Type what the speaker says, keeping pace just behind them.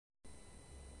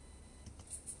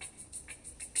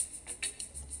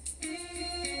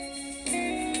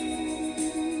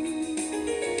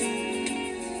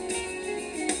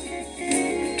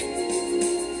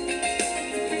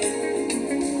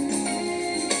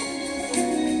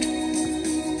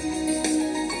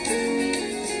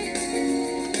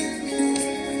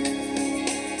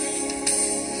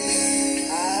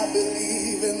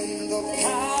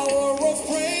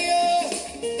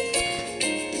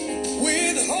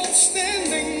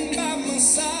standing by my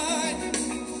side.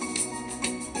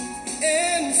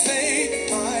 In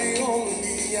faith, my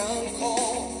only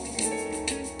anchor,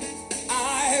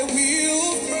 I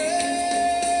will pray.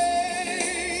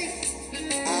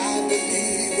 I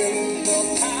believe in the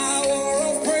power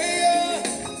of prayer.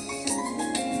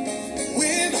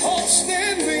 With hope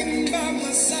standing by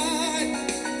my side.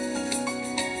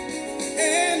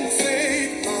 In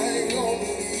faith, my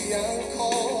only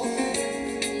anchor,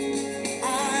 I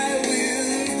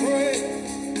will pray.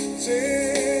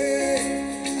 Say,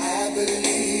 I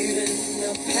believe in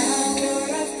the power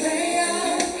of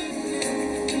prayer.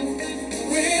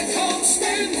 With hope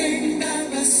standing by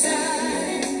my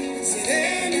side.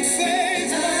 In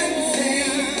faith, my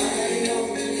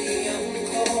only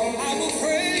anchor, I will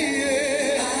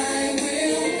pray. I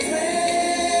will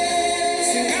pray.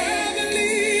 Say, I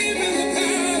believe in the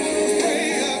power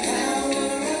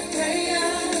of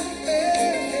prayer.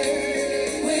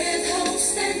 With hope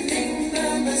standing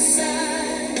by my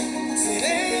side.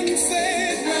 In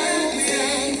faith, my only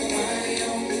anchor,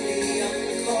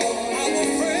 I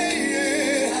will pray.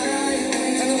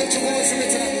 Can you lift your voice in it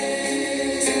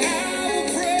tonight? Say, I will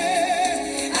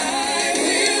pray. I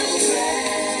will pray.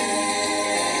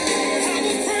 I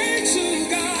will pray to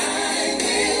God. I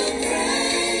will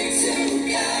pray to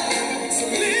God. So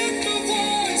lift my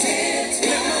voice. Lift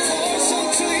my voice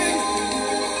unto Him.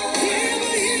 He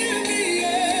will hear me.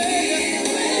 He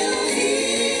will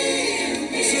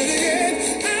hear me. Say it again.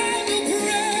 I will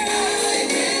pray. I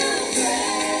will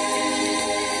pray.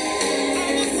 I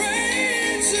will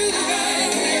pray to God. I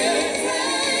will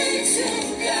pray to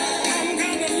God. I'm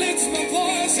gonna lift my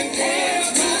voice and cry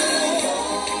out to the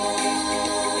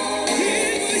Lord. He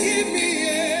will hear me.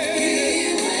 He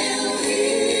will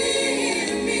hear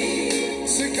me.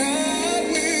 Say, God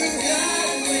will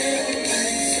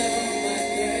answer my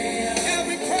prayer.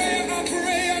 Every prayer I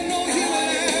pray, I know He will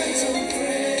answer.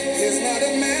 He's not a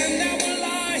man that will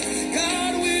lie.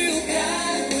 God will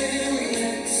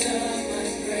answer my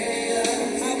prayer.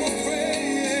 I will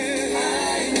pray. I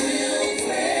will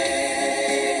pray.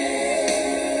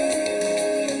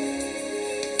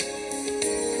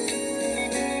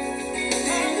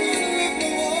 I'm gonna lift my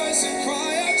voice and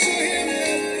cry out to Him.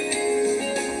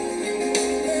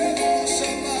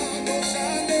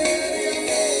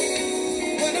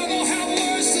 When I don't have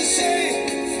words to say,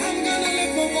 I'm gonna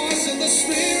lift my voice in the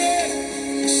Spirit.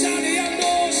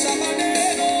 Shadiano,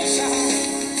 Sabanero, Shah.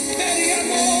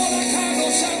 Mediano, Lacano,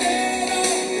 Shadera.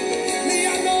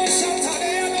 Miano,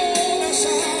 Santareno, La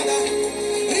Shada.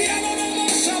 Riano, La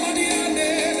Shabadiane,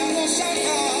 La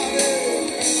Santare.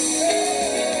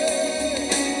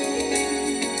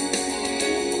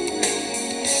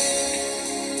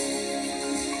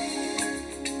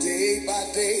 Day by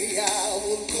day I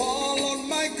will call on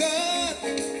my God.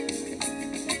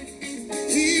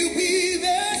 He'll be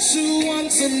there to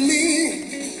answer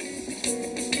me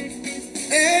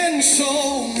and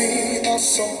show me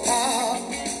awesome power.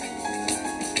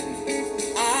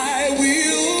 I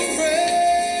will pray.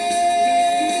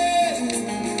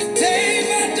 Day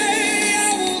by day I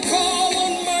will call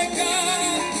on my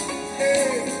God.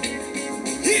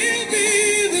 He'll be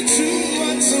there to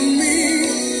answer me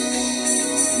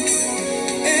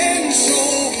and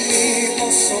show me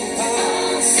awesome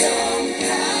power.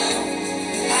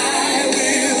 I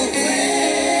will pray.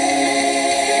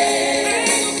 I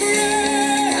will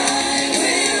pray. I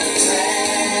will pray.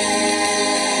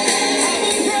 I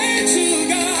will pray to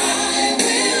God. I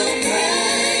will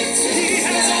pray to He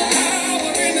has all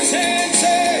power in His hands.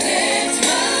 It's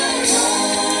my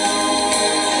Lord.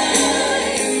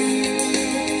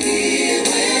 He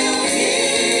will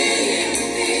hear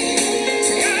me.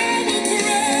 Say, I will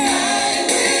pray. I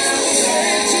will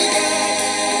pray to God.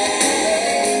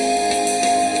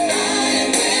 I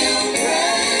will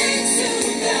pray to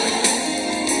God.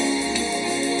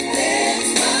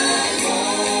 It's my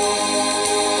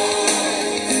Lord.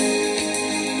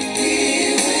 He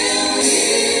will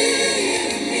hear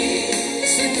me.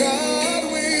 Say, God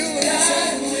will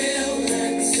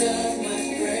answer my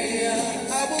prayer.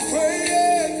 I will pray.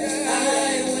 I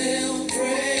will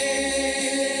pray.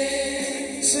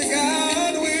 Say,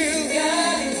 God will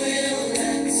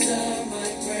answer my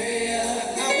prayer.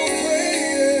 I will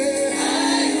pray. I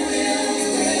will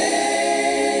pray.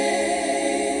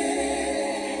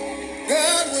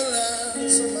 God will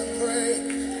answer my prayer.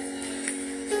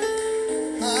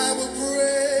 I will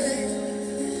pray.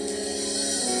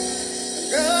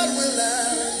 God will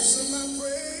answer my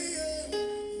prayer.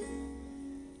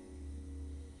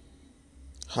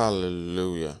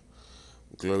 Hallelujah.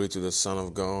 Glory to the Son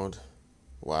of God.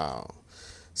 Wow.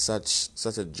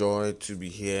 Such a joy to be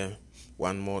here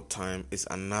one more time. It's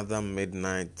another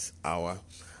midnight hour,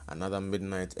 another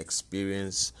midnight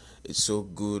experience. It's so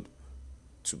good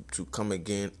to come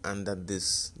again under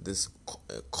this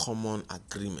common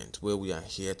agreement where we are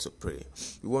here to pray.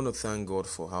 We want to thank God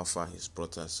for how far He's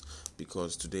brought us,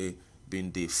 because today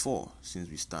being day 4 since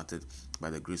we started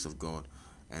by the grace of God,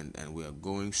 and we are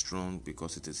going strong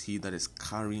because it is He that is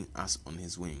carrying us on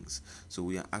His wings. So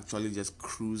we are actually just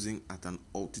cruising at an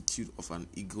altitude of an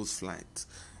eagle's flight,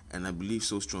 and I believe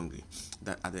so strongly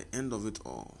that at the end of it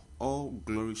all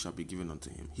glory shall be given unto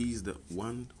Him. He is the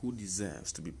one who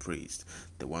deserves to be praised,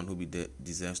 the one who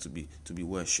deserves to be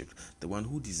worshipped, the one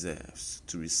who deserves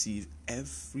to receive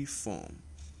every form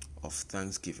of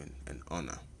thanksgiving and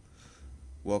honor.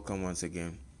 Welcome once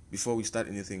again. Before we start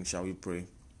anything, shall we pray?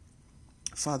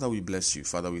 Father, we bless You.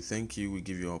 Father, we thank You. We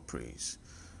give You all praise.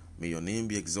 May Your name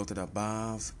be exalted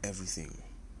above everything.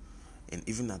 And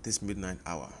even at this midnight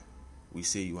hour, we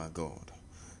say You are God.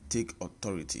 Take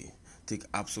authority. Take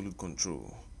absolute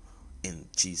control in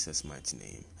Jesus' mighty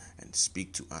name, and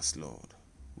speak to us, Lord.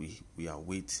 We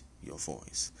await Your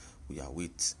voice. We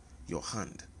await Your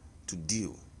hand to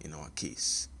deal in our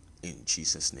case. In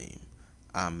Jesus' name.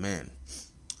 Amen.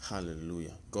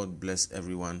 Hallelujah. God bless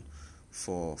everyone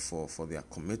for their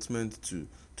commitment to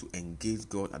engage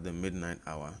God at the midnight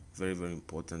hour. Very, very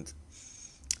important.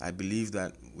 I believe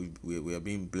that we are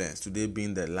being blessed. Today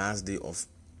being the last day of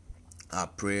our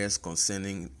prayers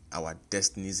concerning our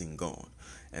destinies in God,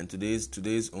 and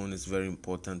today's own is very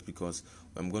important because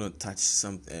I'm going to touch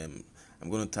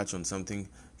on something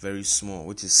very small,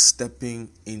 which is stepping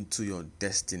into your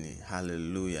destiny.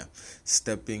 Hallelujah.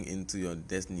 Stepping into your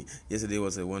destiny. Yesterday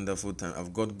was a wonderful time.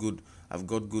 I've got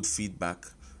good feedback,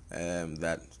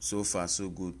 that so far so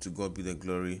good. To God be the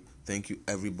glory. Thank you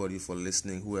everybody for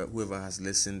listening. Whoever has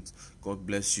listened, God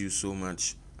bless you so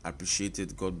much. I appreciate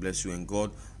it. God bless you, and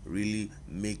God really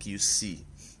make you see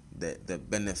the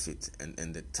benefit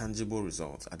and the tangible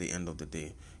results at the end of the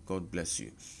day. God bless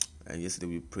you. And yesterday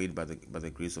we prayed by the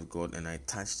grace of God, and I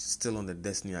touched still on the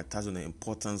destiny. I touched on the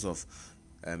importance of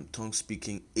tongue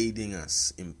speaking aiding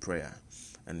us in prayer,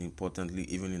 and importantly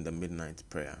even in the midnight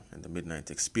prayer and the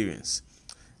midnight experience.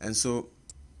 And so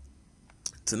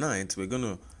tonight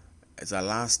it's our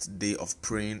last day of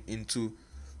praying into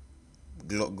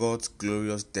God's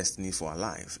glorious destiny for our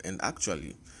life. And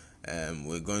actually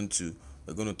we're going to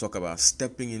talk about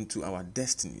stepping into our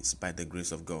destinies by the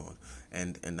grace of God.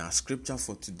 And our scripture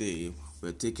for today,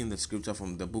 we're taking the scripture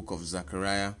from the book of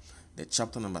Zechariah, the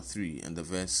chapter number 3 and the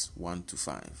verse 1 to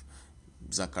 5.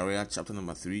 Zechariah chapter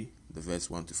number 3, the verse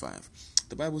 1 to 5.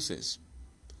 The Bible says,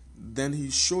 "Then he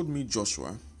showed me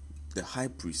Joshua, the high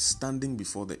priest, standing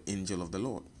before the angel of the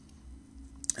Lord,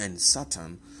 and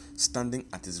Satan standing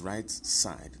at his right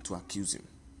side to accuse him.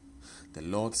 The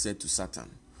Lord said to Satan,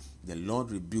 'The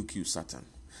Lord rebuke you, Satan.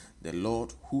 The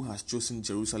Lord who has chosen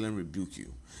Jerusalem rebuke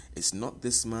you. Is not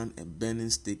this man a burning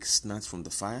stick snatched from the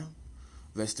fire?'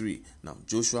 Verse 3. Now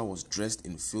Joshua was dressed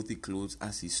in filthy clothes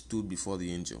as he stood before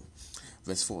the angel.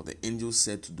 Verse 4. The angel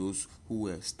said to those who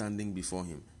were standing before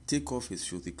him, 'Take off his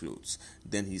filthy clothes.'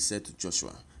 Then he said to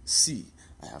Joshua, 'See,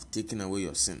 I have taken away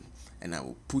your sin, and I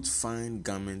will put fine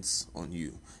garments on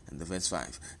you.' And the verse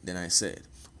 5. Then I said,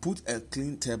 'Put a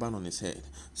clean turban on his head.'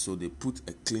 So they put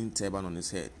a clean turban on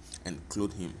his head and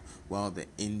clothed him, while the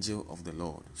angel of the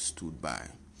Lord stood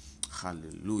by."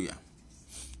 Hallelujah.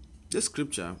 This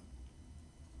scripture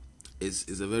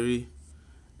is a very,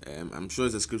 I'm sure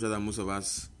it's a scripture that most of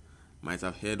us might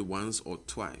have heard once or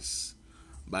twice,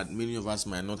 but many of us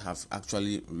might not have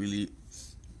actually really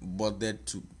bothered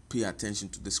to pay attention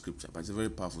to the scripture. But it's a very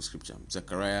powerful scripture.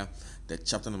 Zechariah, the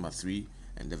chapter number 3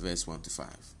 and the verse 1 to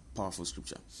 5. Powerful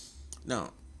scripture.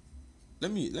 Now,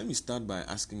 let me start by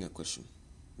asking a question.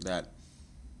 That,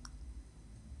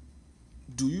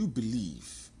 do you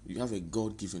believe you have a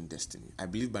God-given destiny? I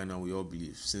believe by now we all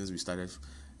believe, since we started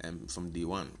from day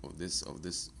 1 of this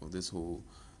whole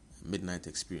midnight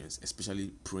experience, especially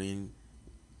praying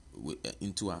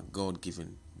into our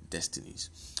God-given destinies.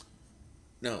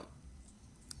 Now,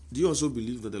 do you also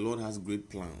believe that the Lord has great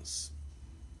plans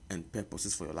and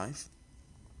purposes for your life?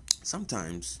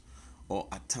 Sometimes, or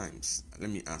at times,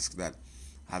 let me ask that,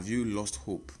 have you lost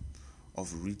hope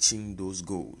of reaching those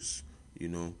goals?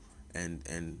 And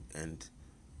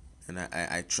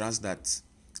I trust that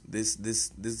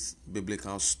this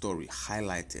biblical story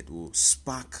highlighted will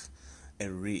spark a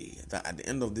ray that at the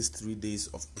end of these 3 days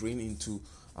of praying into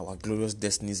our glorious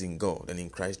destinies in God and in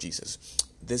Christ Jesus,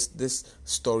 this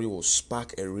story will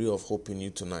spark a ray of hope in you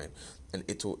tonight, and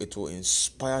it will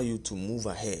inspire you to move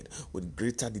ahead with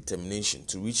greater determination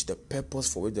to reach the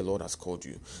purpose for which the Lord has called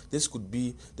you. This could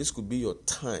be your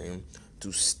time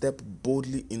to step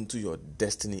boldly into your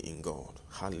destiny in God.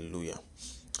 Hallelujah.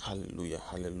 Hallelujah.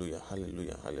 Hallelujah.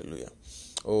 Hallelujah. Hallelujah.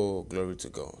 Oh, glory to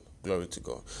God. Glory to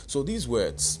God. So these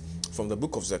words from the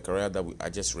book of Zechariah that I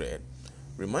just read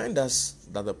remind us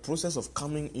that the process of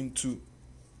coming into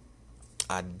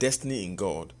our destiny in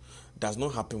God does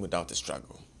not happen without a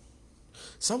struggle.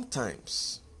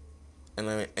 Sometimes, and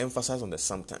I emphasize on the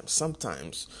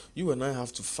sometimes you and I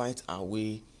have to fight our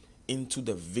way into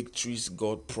the victories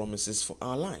God promises for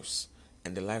our lives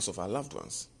and the lives of our loved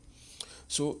ones.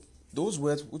 So those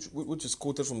words which is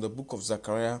quoted from the book of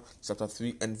Zechariah chapter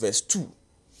 3 and verse 2.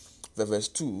 The verse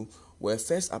 2 were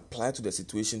first applied to the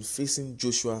situation facing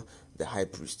Joshua the high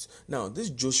priest. Now, this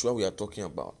Joshua we are talking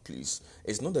about, please,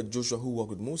 is not the Joshua who walked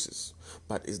with Moses,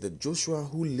 but is the Joshua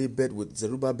who labored with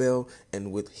Zerubbabel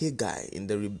and with Haggai in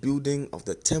the rebuilding of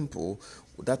the temple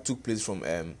that took place from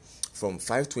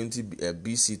 520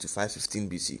 BC to 515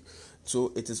 BC.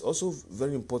 So it is also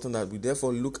very important that we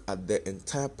therefore look at the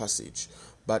entire passage,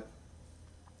 but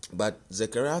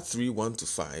Zechariah 3,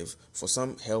 1-5, for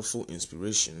some helpful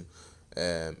inspiration,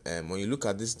 when you look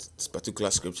at this particular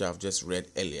scripture I've just read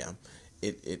earlier,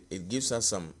 it gives us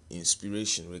some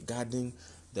inspiration regarding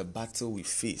the battle we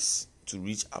face to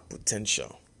reach our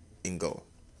potential in God.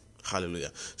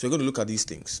 Hallelujah. So we're going to look at these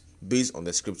things based on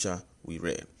the scripture we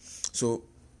read. So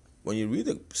when you read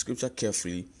the scripture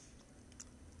carefully,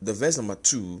 the verse number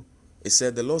 2, it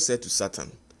said, the Lord said to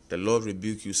Satan, the Lord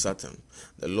rebuke you, Satan.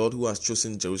 The Lord who has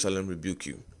chosen Jerusalem rebuke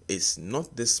you. Is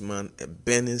not this man a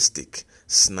burning stick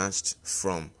snatched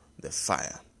from the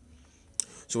fire?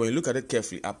 So when you look at it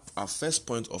carefully, our first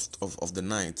point of the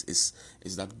night is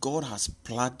that God has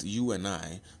plucked you and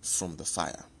I from the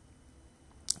fire.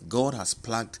 God has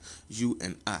plucked you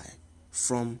and I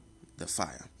from the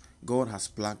fire. God has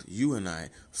plucked you and I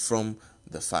from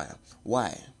the fire.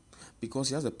 Why? Because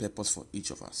he has a purpose for each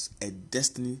of us, a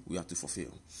destiny we have to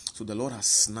fulfill. So the Lord has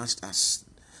snatched us.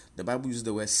 The Bible uses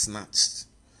the word snatched.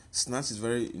 Snatched is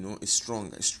very, it's strong.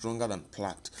 It's stronger than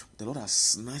plucked. The Lord has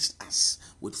snatched us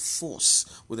with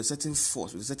force, with a certain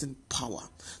force, with a certain power.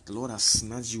 The Lord has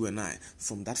snatched you and I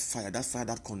from that fire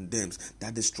that condemns,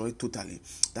 that destroys totally.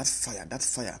 That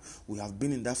fire. We have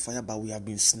been in that fire, but we have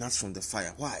been snatched from the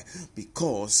fire. Why?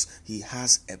 Because he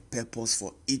has a purpose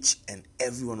for each and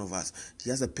every one of us. He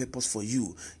has a purpose for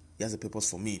you. He has a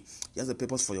purpose for me. He has a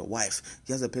purpose for your wife.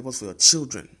 He has a purpose for your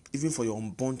children. Even for your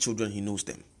unborn children, he knows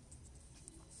them.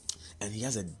 And he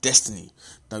has a destiny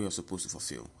that we are supposed to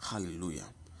fulfill. Hallelujah.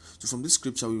 So from this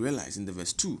scripture, we realize in the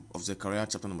verse 2 of Zechariah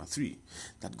chapter number 3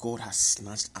 that God has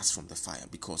snatched us from the fire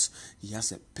because he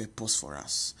has a purpose for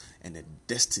us and a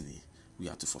destiny we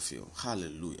are to fulfill.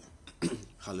 Hallelujah.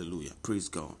 Hallelujah. Praise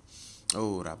God.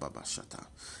 Oh, Rababashata.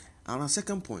 And our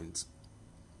second point,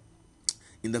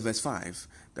 in the verse 5,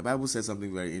 the Bible says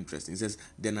something very interesting. It says,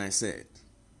 then I said,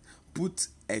 put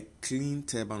a clean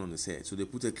turban on his head. So they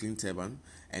put a clean turban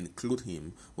and clothed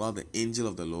him while the angel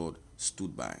of the Lord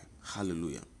stood by.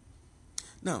 Hallelujah.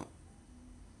 Now,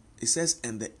 it says,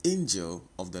 and the angel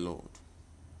of the Lord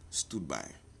stood by.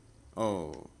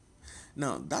 Oh.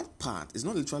 Now, that part is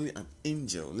not literally an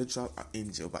angel,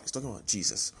 but it's talking about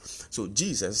Jesus. So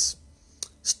Jesus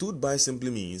stood by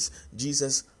simply means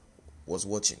Jesus was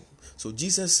watching. So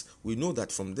Jesus, we know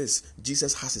that from this,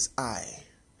 Jesus has his eye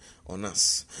on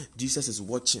us. Jesus is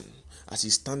watching as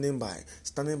he's standing by.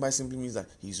 Standing by simply means that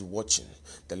he's watching.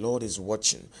 The Lord is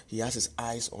watching. He has his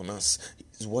eyes on us.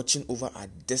 He's watching over our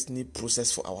destiny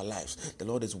process for our lives. The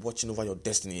Lord is watching over your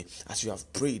destiny. As you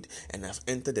have prayed and have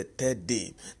entered the third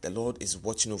day, the Lord is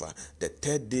watching over. The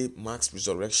third day marks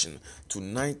resurrection.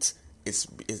 Tonight,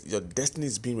 your destiny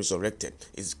is being resurrected.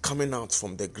 It's coming out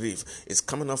from the grave. It's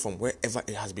coming out from wherever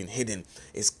it has been hidden.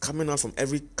 It's coming out from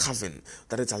every coven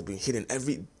that it has been hidden.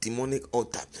 Every demonic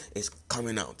altar is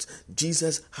coming out.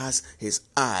 Jesus has his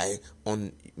eye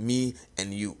on me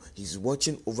and you. He's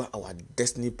watching over our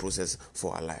destiny process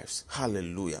for our lives.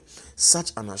 Hallelujah.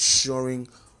 Such an assuring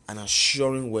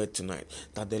word tonight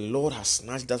that the Lord has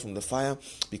snatched us from the fire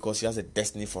because he has a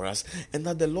destiny for us, and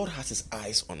that the Lord has his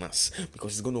eyes on us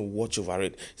because he's going to watch over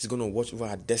it. He's going to watch over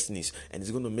our destinies, and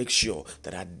he's going to make sure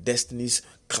that our destinies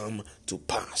come to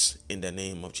pass in the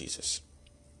name of Jesus.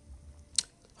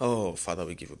 Oh, Father,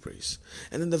 we give you praise.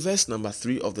 And in the verse number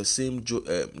 3 of the same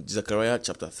Zechariah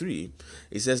chapter 3,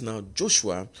 it says, now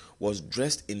Joshua was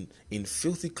dressed in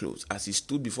filthy clothes as he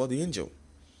stood before the angel.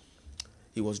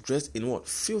 He was dressed in what?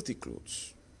 Filthy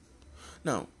clothes.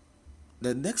 Now,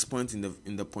 the next point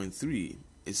in the point 3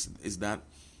 is that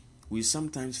we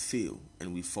sometimes fail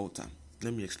and we falter.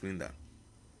 Let me explain that.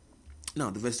 Now,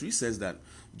 the verse 3 says that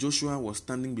Joshua was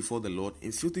standing before the Lord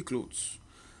in filthy clothes.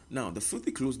 Now, the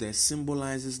filthy clothes there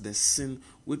symbolizes the sin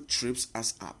which trips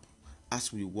us up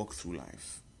as we walk through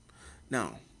life.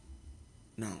 Now,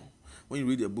 when you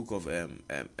read the book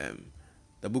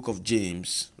of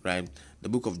James, right? The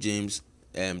book of James,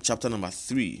 chapter number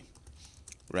 3,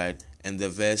 right? And the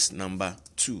verse number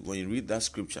 2. When you read that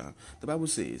scripture, the Bible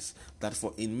says that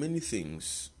for in many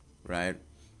things, right?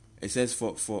 It says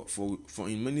for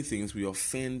in many things we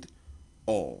offend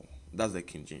all. That's the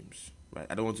King James, right?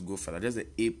 I don't want to go further. Just the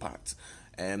A part.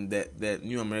 And the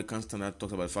New American Standard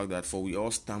talks about the fact that for we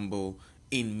all stumble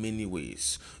in many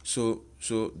ways. So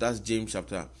that's James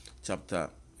chapter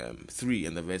 3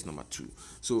 and the verse number 2.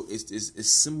 So it's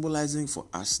symbolizing for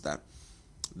us that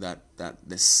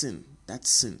the sin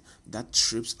that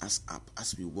trips us up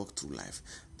as we walk through life.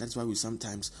 That's why we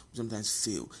sometimes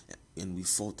fail and we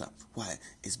falter. Why?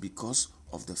 It's because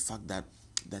of the fact that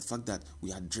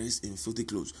we are dressed in filthy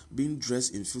clothes. Being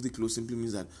dressed in filthy clothes simply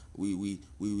means that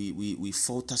we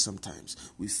falter sometimes,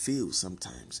 we fail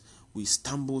sometimes, we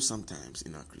stumble sometimes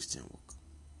in our Christian walk.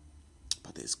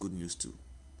 But there's good news too.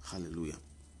 Hallelujah.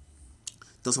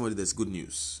 Tell somebody there's good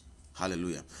news.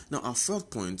 Hallelujah. Now our fourth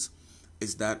point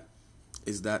is that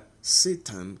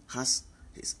Satan has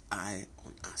his eye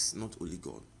on us, not only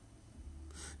God.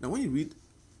 Now when you read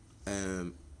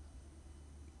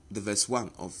the verse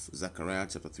 1 of Zechariah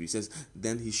chapter 3, it says,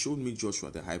 "Then he showed me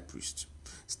Joshua the high priest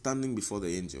standing before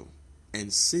the angel,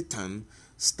 and Satan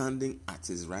standing at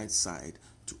his right side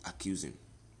to accuse him."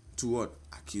 To what?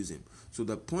 Accuse him. So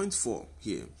the point 4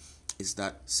 here is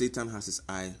that Satan has his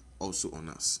eye also on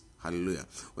us. Hallelujah.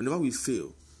 Whenever we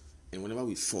fail and whenever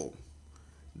we fall,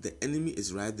 the enemy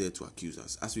is right there to accuse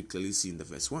us. As we clearly see in the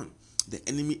verse 1, the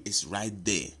enemy is right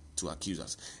there to accuse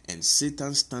us. And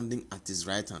Satan standing at his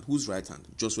right hand. Whose right hand?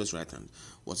 Joshua's right hand.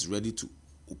 Was ready to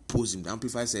oppose him. The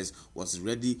Amplified says, was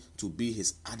ready to be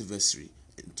his adversary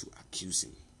and to accuse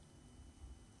him.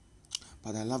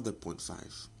 But I love the point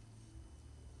 5.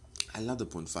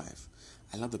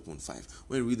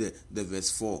 When you read the verse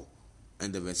 4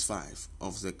 and the verse 5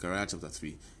 of Zechariah chapter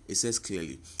 3, it says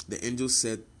clearly, the angel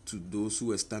said to those who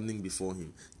were standing before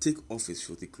him, "Take off his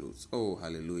filthy clothes." Oh,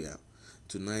 hallelujah.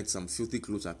 Tonight some filthy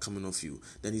clothes are coming off you.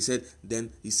 Then he said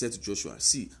to Joshua,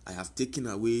 "See, I have taken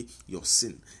away your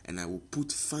sin, and I will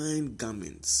put fine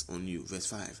garments on you." Verse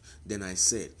 5. Then I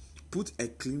said, "Put a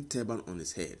clean turban on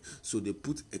his head." So they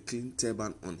put a clean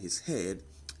turban on his head,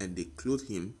 and they clothed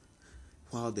him,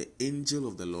 while the angel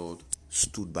of the Lord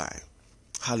stood by.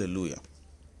 Hallelujah.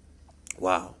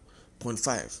 Wow. Point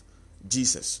 5.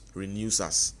 Jesus renews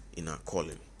us in our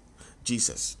calling.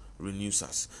 Jesus renews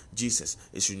us. Jesus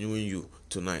is renewing you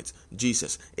tonight.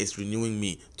 Jesus is renewing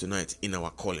me tonight in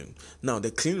our calling. Now,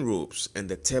 the clean robes and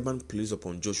the turban placed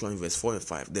upon Joshua in verse 4 and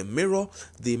 5, they mirror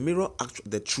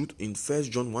the truth in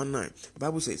 1 John 1:9. The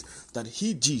Bible says that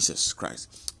he, Jesus Christ,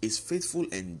 is faithful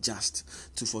and just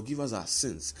to forgive us our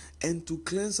sins and to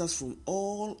cleanse us from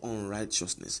all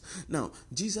unrighteousness. Now,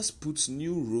 Jesus puts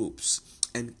new robes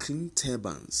and clean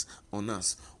turbans on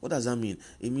us. What does that mean?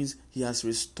 It means he has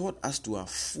restored us to a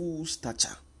full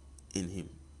stature in him.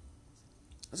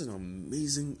 That's an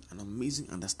amazing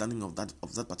understanding of that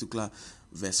particular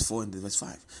verse 4 and the verse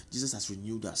 5. Jesus has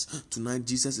renewed us. Tonight,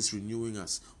 Jesus is renewing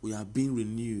us. We are being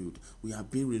renewed.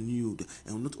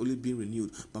 And we're not only being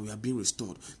renewed, but we are being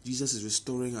restored. Jesus is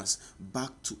restoring us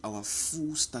back to our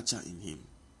full stature in him.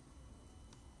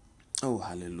 Oh,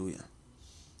 hallelujah.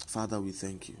 Father, we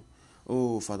thank you.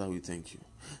 Oh, Father, we thank you.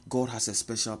 God has a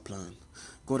special plan.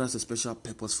 God has a special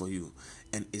purpose for you.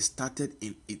 And it started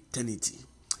in eternity.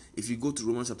 If you go to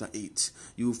Romans chapter 8,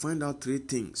 you will find out three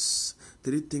things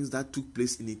that took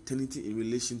place in eternity in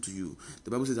relation to you.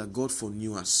 The Bible says that God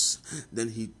foreknew us. Then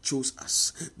he chose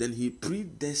us. Then he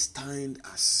predestined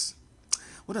us.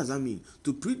 What does that mean?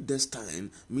 To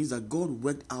predestine means that God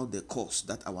worked out the course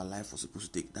that our life was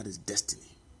supposed to take. That is destiny.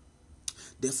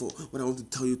 Therefore, what I want to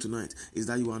tell you tonight is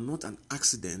that you are not an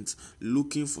accident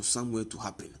looking for somewhere to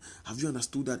happen. Have you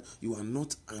understood that you are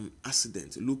not an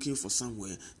accident looking for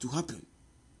somewhere to happen?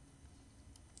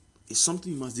 It's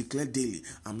something you must declare daily.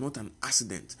 I'm not an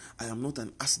accident. I am not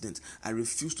an accident. I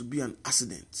refuse to be an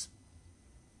accident.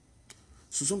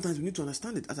 So sometimes we need to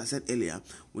understand it. As I said earlier,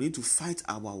 we need to fight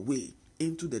our way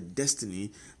into the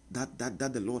destiny that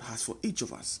the Lord has for each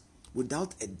of us.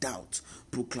 Without a doubt,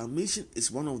 proclamation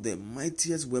is one of the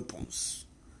mightiest weapons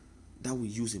that we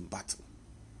use in battle.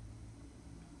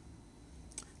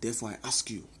 Therefore, I ask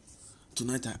you,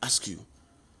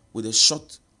 with a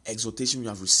short exhortation you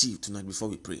have received tonight before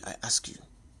we pray, I ask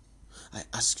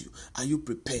you, are you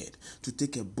prepared to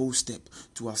take a bold step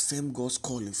to affirm God's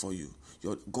calling for you,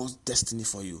 God's destiny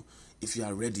for you? If you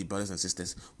are ready, brothers and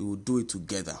sisters, we will do it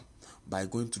together. by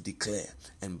going to declare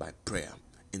and by prayer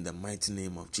in the mighty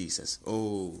name of Jesus.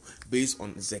 Based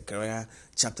on Zechariah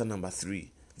chapter number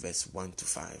 3, verse 1 to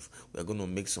 5. We're going to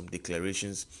make some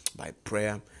declarations by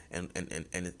prayer, and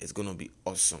it's going to be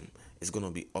awesome. It's going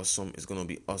to be awesome. It's going to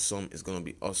be awesome. It's going to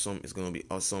be awesome. It's going to be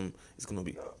awesome. It's going to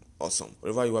be awesome.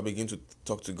 Wherever you are, begin to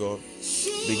talk to God.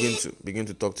 Begin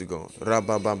to talk to God.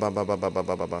 Rabba ba ba ba ba ba ba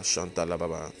ba ba shanta la ba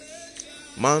ba.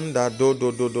 Manda do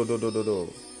do do do do do do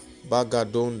do. Baga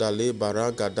donda le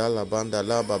baraga da la banda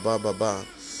la ba ba ba ba.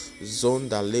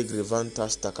 Zonda le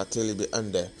grivantas takateli be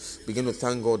ande. Begin to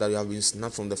thank God that you have been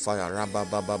snatched from the fire. Rabba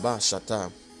ba ba ba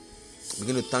shata.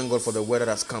 Begin to thank God for the word that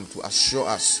has come to assure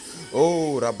us.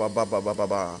 Rabba ba ba ba ba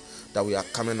ba. That we are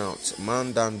coming out.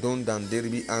 Man dan don dan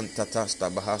derbi antatasta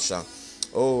bahasha.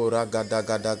 Ragada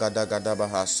gada gada gada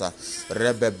bahasa.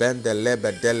 Rebe bende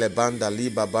lebe dele banda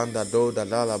liba banda do da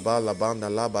la bala banda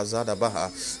la bazada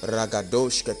baha.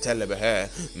 Ragadosh ketele behe.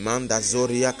 Manda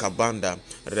zoria kabanda.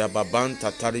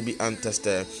 Rababanta taribi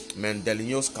anteste.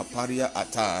 Mendelios kaparia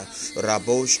ata.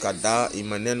 Rabosh kada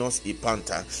imanenos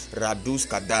ipanta. Radus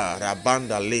kada.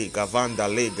 Rabanda le gavanda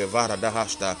le gevara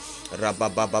dahasta.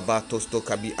 Rabababa tosto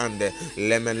kabi ande.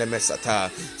 Leme sata.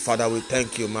 Father, we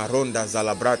thank you. Maronda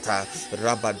zalabrata.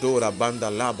 Rabadora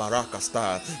banda la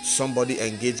barakasta. Somebody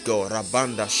engage God.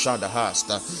 Rabanda shada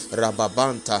hasta.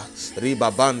 Rababanta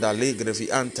ribabanda ligrevi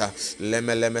anta.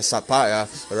 Leme sapaya.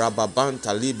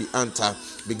 Rababanta libi anta.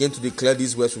 Begin to declare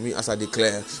these words for me as I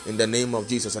declare in the name of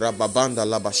Jesus. Rababanda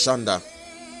labashanda.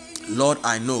 Lord,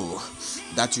 I know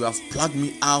that you have plugged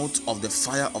me out of the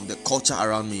fire of the culture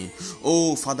around me.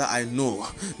 Father, I know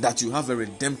that you have a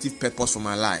redemptive purpose for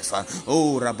my life.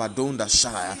 Rabadonda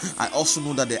Shire. I also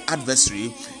know that the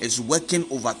adversary is working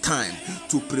overtime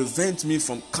to prevent me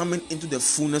from coming into the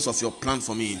fullness of your plan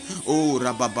for me.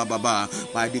 Rabababa.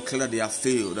 I declare they have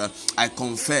failed. I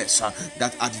confess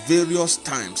that at various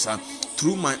times,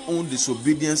 through my own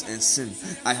disobedience and sin,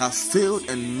 I have failed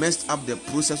and messed up the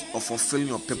process of fulfilling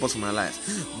your purpose for my life.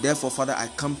 Therefore, Father, I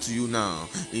come to you now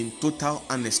in total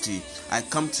honesty. I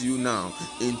come to you now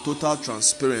in total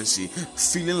transparency,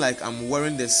 feeling like I'm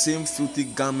wearing the same filthy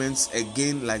garments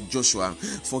again like Joshua.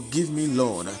 Forgive me,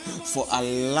 Lord, for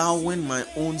allowing my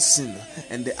own sin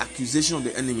and the accusation of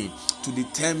the enemy to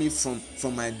deter me from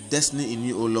my destiny in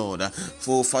you, O Lord.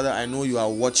 For Father, I know you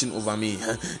are watching over me.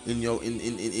 In your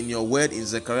word in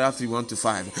Zechariah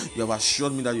 3:1-5, you have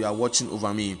assured me that you are watching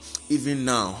over me. Even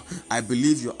now, I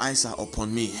believe your eyes are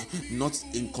upon me, not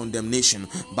in condemnation,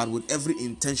 but with every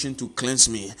intention to cleanse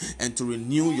me and to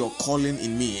renew your calling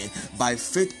in me. By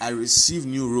faith, I receive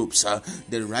new robes,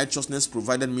 the righteousness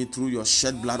provided me through your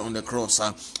shed blood on the cross.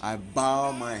 I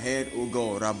bow my head, O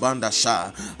God, Rabanda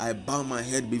Shah. I bow my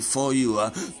head before you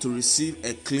to receive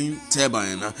a clean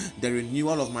turban, the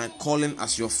renewal of my calling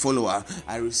as your follower.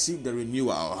 I receive the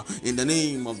renewal in the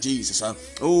name of Jesus.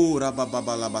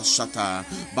 Rabababalabashata.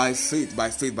 By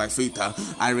faith,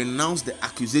 I renounce the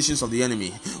accusations of the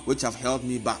enemy which have held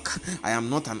me back. I am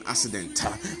not an accident.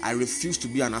 I refuse to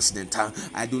be an accident.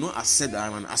 I do not accept that I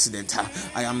am an accident.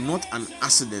 I am not an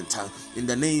accident. In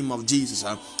the name of Jesus,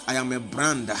 I am a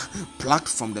brand plucked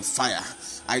from the fire.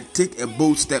 I take a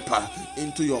bold step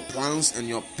into your plans and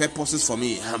your purposes for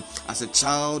me as a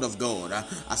child of God,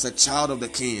 as a child of the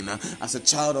King, as a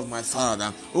child of my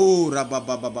Father.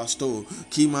 Rabababasto,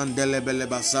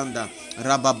 Kimandelebelebasanda,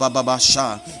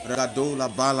 Rabababasha, Radola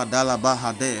Bala Dala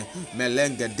Bahade,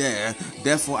 Melengede.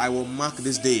 Therefore, I will mark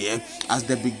this day as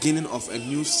the beginning of a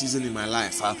new season in my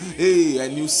life. A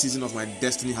new season of my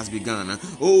destiny has begun.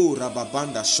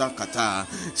 Rababanda Shakata.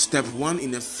 Step 1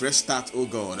 in a fresh start, oh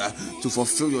God, to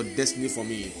fulfill your destiny for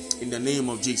me in the name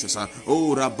of Jesus.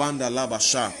 Rabanda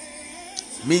Labasha.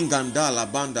 Minganda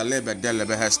Labanda Lebe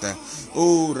Delebeheste.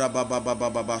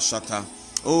 Rabababababa Shata.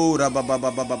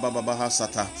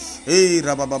 Rabababababahasata.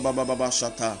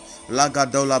 Rabababababashata.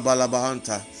 Lagadola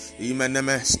Balabahanta.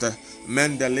 Imenemeste.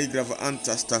 Mendeligrav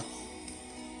Antasta.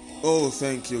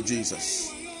 Thank you,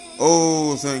 Jesus.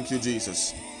 Thank you,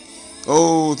 Jesus.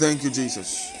 Thank you,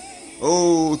 Jesus.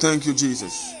 Thank you,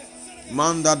 Jesus.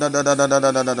 Manda da da da da da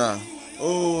da da da.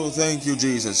 Thank you,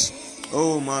 Jesus.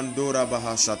 Mandora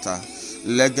Bahashata.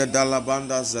 Legedala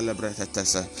banda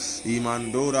celebretetesa.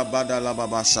 Imandora badala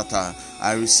babashata.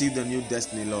 I receive the new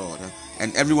destiny, Lord,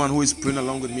 and everyone who is praying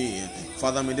along with me,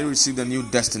 Father, may they receive the new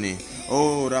destiny.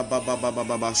 Oh,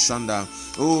 Rabababababa Shanda.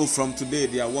 Oh, from today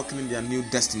they are walking in their new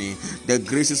destiny. The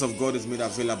graces of God is made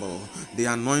available. The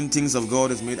anointings of God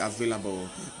is made available.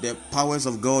 The powers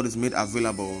of God is made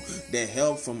available. The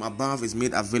help from above is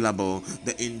made available.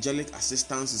 The angelic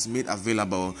assistance is made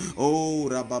available. Oh,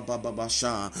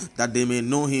 Rababababasha, that they may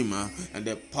know Him and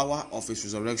the power of His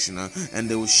resurrection, and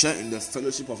they will share in the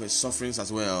fellowship of His sufferings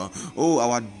as well. Oh,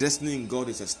 our destiny in God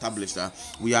is established.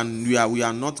 We are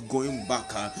not going back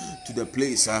to the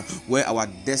place where our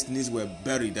destinies were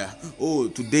buried. Oh,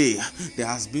 today there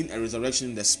has been a resurrection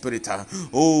in the spirit.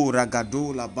 Oh,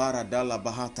 Ragado la barada la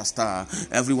bahata star.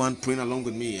 Everyone praying along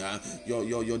with me.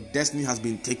 Your destiny has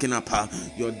been taken up.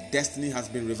 Your destiny has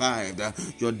been revived.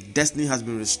 Your destiny has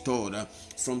been restored.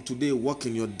 From today, walk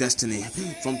in your destiny.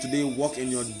 From today, walk in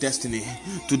your destiny.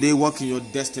 Today, walk in your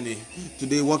destiny.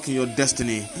 Today, walk in your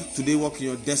destiny. Today, walk in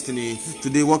your destiny.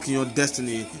 Today, walk in your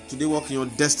destiny. Today, walk in your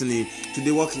destiny.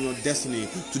 Today, walk in your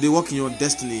destiny. Today, walk in your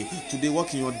destiny. Today,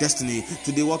 walk in your destiny.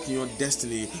 Today, walk in your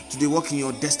destiny. Today, walk in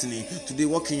your destiny. Today,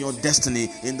 walk in your destiny.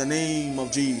 In the name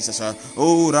of Jesus.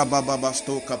 Oh, Rabababa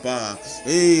Stokapa.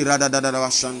 Hey, Radadada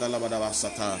Shanda Labadava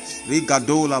Sata.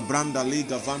 Rigadola Branda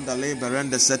Liga Vanda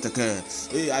Leberende Seteke.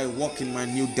 Hey, I walk in my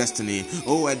new destiny.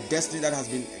 Oh, a destiny that has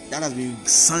been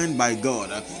signed by God,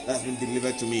 that has been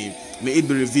delivered to me. May it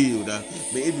be revealed.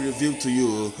 May it be revealed to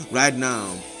you right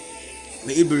now.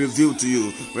 May it be revealed to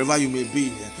you wherever you may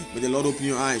be. May the Lord open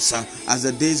your eyes as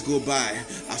the days go by,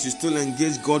 as you still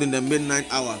engage God in the midnight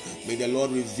hour. May the Lord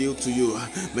reveal to you.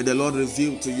 May the Lord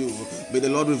reveal to you. May the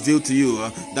Lord reveal to you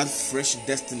that fresh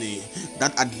destiny,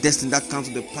 that a destiny that comes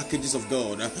with the packages of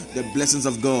God, the blessings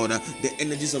of God, the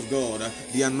energies of God,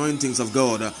 the anointings of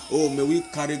God. Oh, may we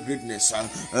carry greatness.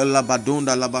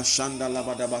 Labadonda, Labashanda,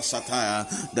 Labadaba Sataya.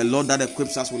 The Lord that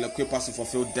equips us will equip us to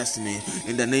fulfill destiny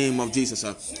in the name of Jesus.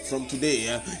 From today,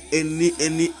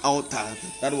 any altar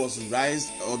that was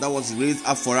raised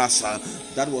up for us,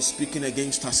 that was speaking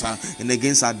against us and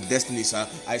against our destinies,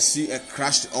 I see a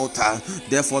crushed altar.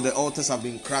 Therefore the altars have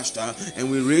been crushed, and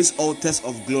we raise altars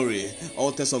of glory,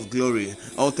 altars of glory,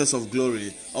 altars of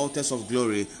glory, altars of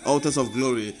glory, altars of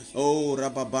glory. Oh,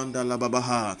 Rababanda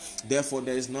Lababaha. Therefore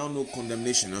there is now no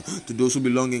condemnation to those who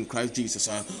belong in Christ Jesus.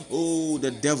 Oh,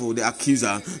 the devil, the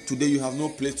accuser, today you have no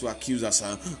place to accuse us.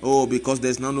 Oh, because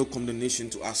there is now no condemnation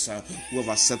to us who have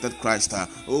accepted Christ.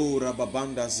 Oh,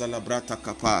 Rababanda Zalabrata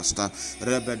Kapasta,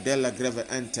 Rebedela Greve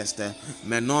Enteste,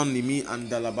 Menonimi and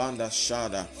Dalabanda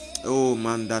Shada. Oh,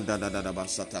 Manda da da da da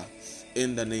Basata.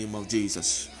 In the name of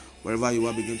Jesus. Wherever you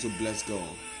are, begin to bless God.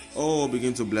 Oh,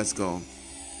 begin to bless God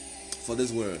for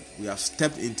this word. We have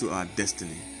stepped into our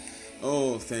destiny.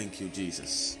 Oh, thank you,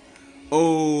 Jesus.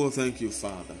 Oh, thank you,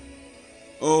 Father.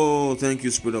 Oh, thank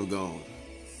you, Spirit of God.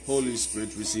 Holy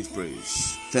Spirit, receive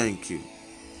praise. Thank you.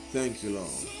 Thank you,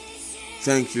 Lord.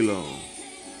 Thank you, Lord.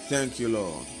 Thank you,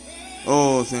 Lord.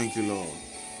 Oh, thank you, Lord.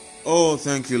 Oh,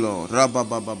 thank you, Lord.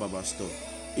 Rababababasto.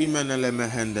 Imenele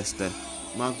mehendeste.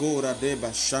 Magora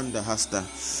deba shanda hasta.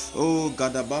 Oh,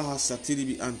 gadabaha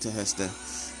satiribi anteheste.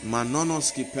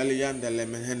 Manonoski peliande le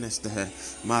meheneste.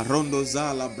 Marondo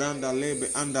zala branda lebe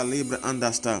anda libre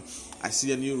andasta. I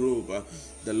see a new robe.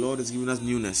 The Lord is giving us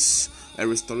newness. A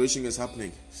restoration is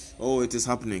happening. Oh, it is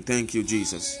happening. Thank you,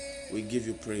 Jesus. We give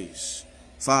you praise.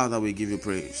 Father, we give you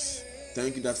praise.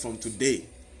 Thank you that from today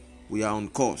we are on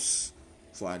course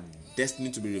for our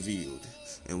destiny to be revealed.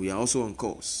 And we are also on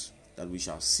course that we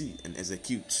shall see and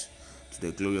execute to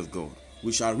the glory of God.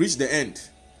 We shall reach the end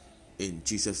in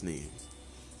Jesus' name.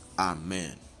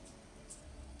 Amen.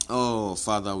 Oh,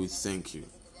 Father, we thank you.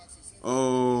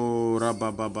 Oh,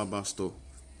 Rabababasto.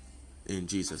 In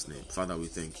Jesus' name. Father, we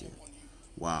thank you.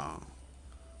 Wow.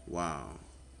 Wow.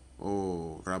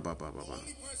 Oh, Rabababa.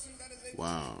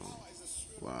 Wow.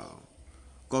 Wow.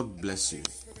 God bless you.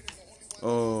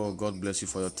 Oh, God bless you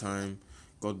for your time.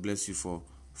 God bless you for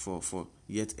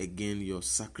yet again your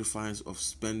sacrifice of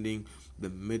spending the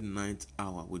midnight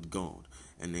hour with God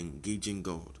and engaging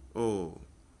God. Oh,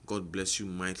 God bless you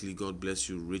mightily. God bless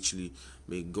you richly.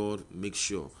 May God make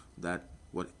sure that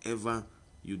whatever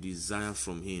you desire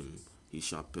from Him, He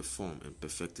shall perform and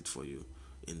perfect it for you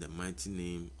in the mighty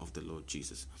name of the Lord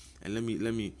Jesus. And let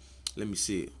me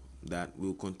say that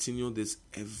we'll continue this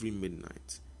every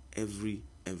midnight, every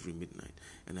midnight.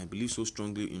 And I believe so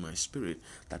strongly in my spirit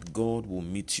that God will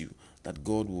meet you, that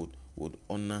God would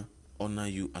honor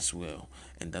you as well,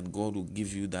 and that God will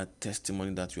give you that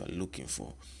testimony that you are looking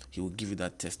for. He will give you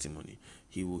that testimony.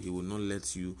 He will not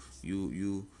let you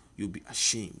be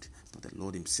ashamed, but the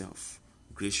Lord Himself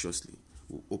graciously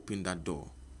will open that door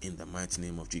in the mighty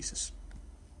name of Jesus.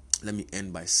 Let me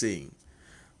end by saying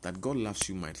that God loves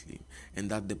you mightily, and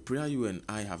that the prayer you and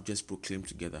I have just proclaimed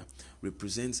together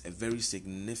represents a very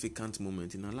significant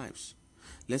moment in our lives.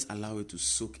 Let's allow it to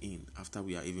soak in after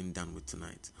we are even done with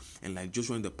tonight. And like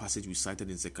Joshua in the passage we cited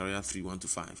in Zechariah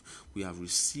 3:1-5, we have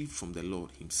received from the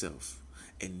Lord himself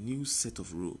a new set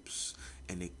of robes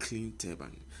and a clean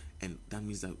turban. And that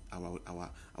means that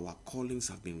our callings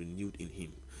have been renewed in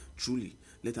him. Truly,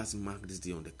 let us mark this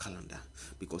day on the calendar,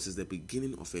 because it's the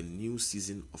beginning of a new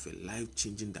season of a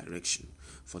life-changing direction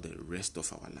for the rest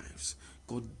of our lives.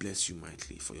 God bless you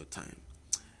mightily for your time.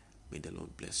 May the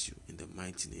Lord bless you in the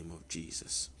mighty name of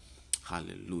Jesus.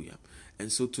 Hallelujah.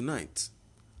 And so tonight,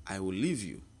 I will leave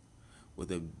you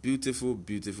with a beautiful,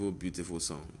 beautiful, beautiful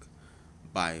song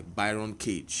by Byron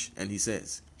Cage. And he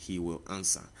says, he will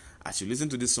answer. As you listen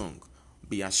to this song,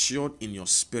 be assured in your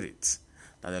spirit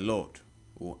that the Lord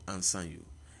will answer you,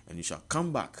 and you shall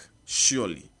come back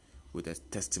surely with a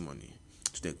testimony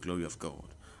to the glory of God.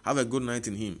 Have a good night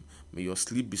in him. May your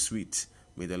sleep be sweet.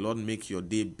 May the Lord make your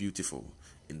day beautiful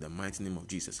in the mighty name of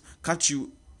Jesus. Catch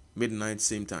you midnight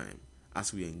same time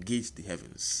as we engage the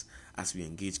heavens, as we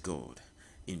engage God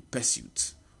in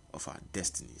pursuit of our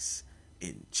destinies,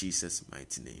 in Jesus'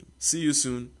 mighty name. See you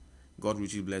soon. God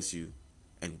richly bless you,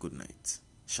 and good night.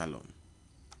 Shalom.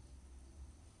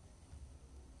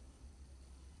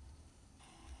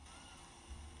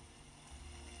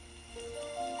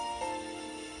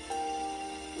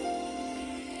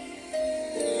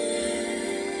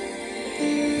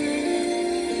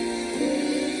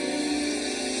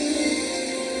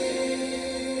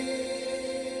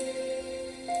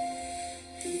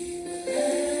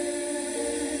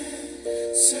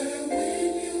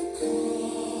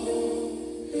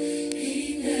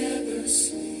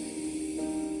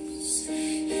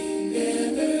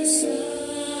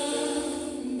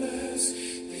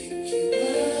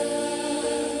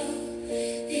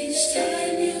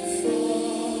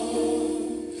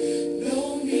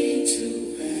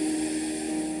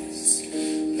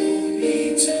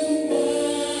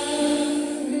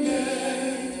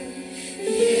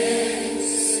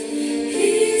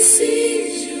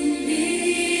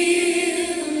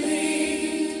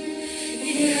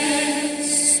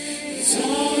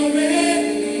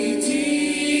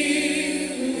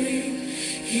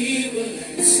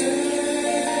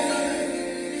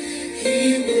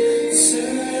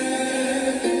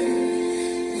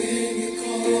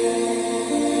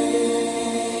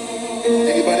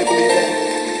 Anybody believe that?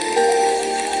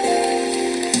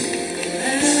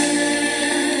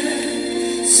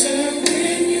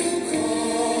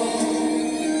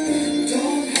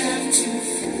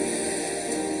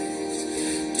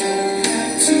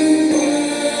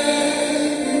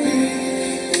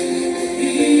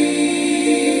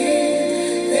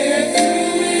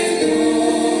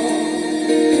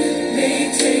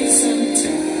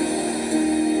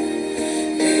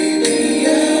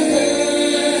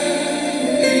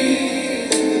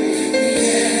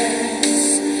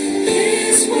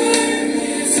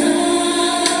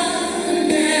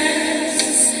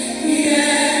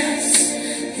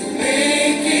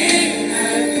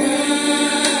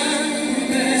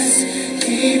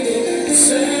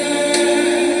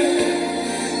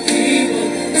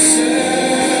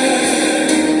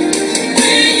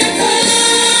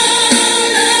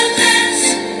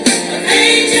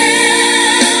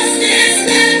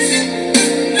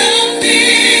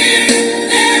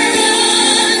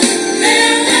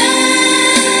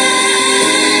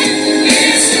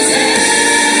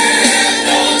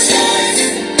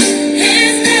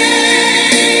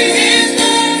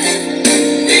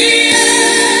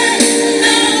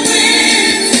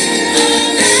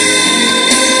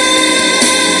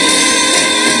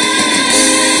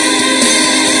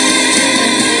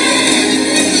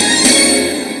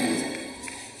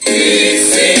 He